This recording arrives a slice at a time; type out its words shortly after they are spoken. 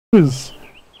Let's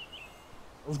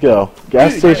go.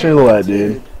 Gas station roulette,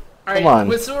 dude. Alright, Come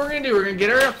on. so what we're gonna do, we're gonna get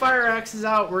our fire axes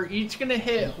out, we're each gonna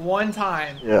hit one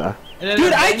time. Yeah.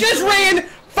 Dude, I just ran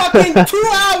fucking 2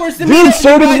 hours to Dude, meet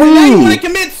so did you guys, and now you we. wanna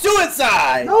commit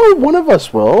suicide! No, one of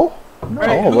us will. Not Alright,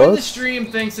 all who of in the us.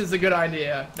 stream thinks is a good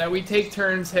idea? That we take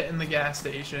turns hitting the gas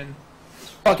station.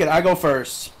 Fuck it, I go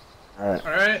first. Alright.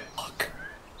 Alright? Fuck.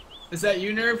 Is that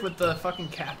you, Nerf, with the fucking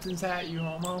captain's hat, you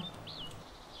homo?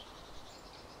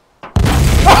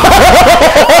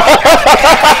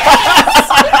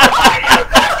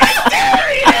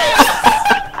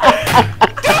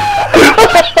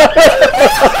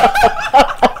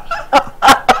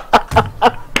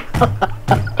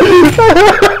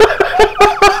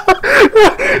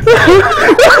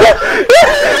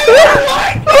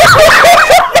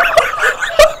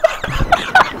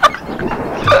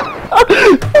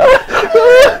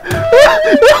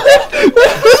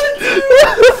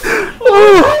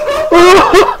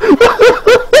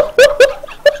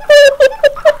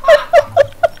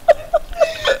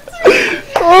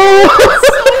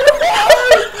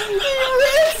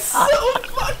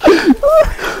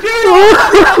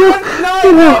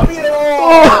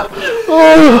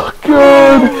 Oh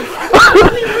god!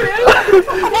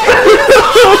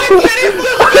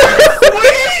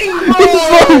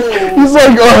 He's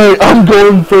like, alright, I'm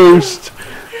going first.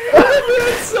 Dude,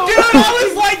 I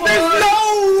was like, there's no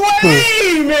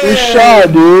way, man! Good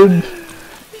shot, dude.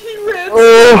 He ran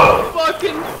so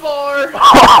fucking far.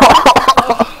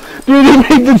 Dude, he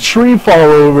made the tree fall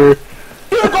over.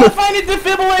 Dude, go find a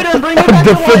defibrillator and bring it back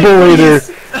Defibrillator.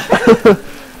 to life,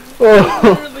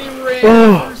 Oh, Literally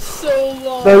ran for so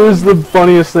long. that is the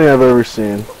funniest thing I've ever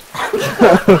seen.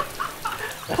 please.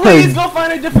 Please go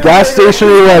find a defibrillator. Gas station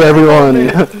roulette,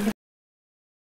 everyone.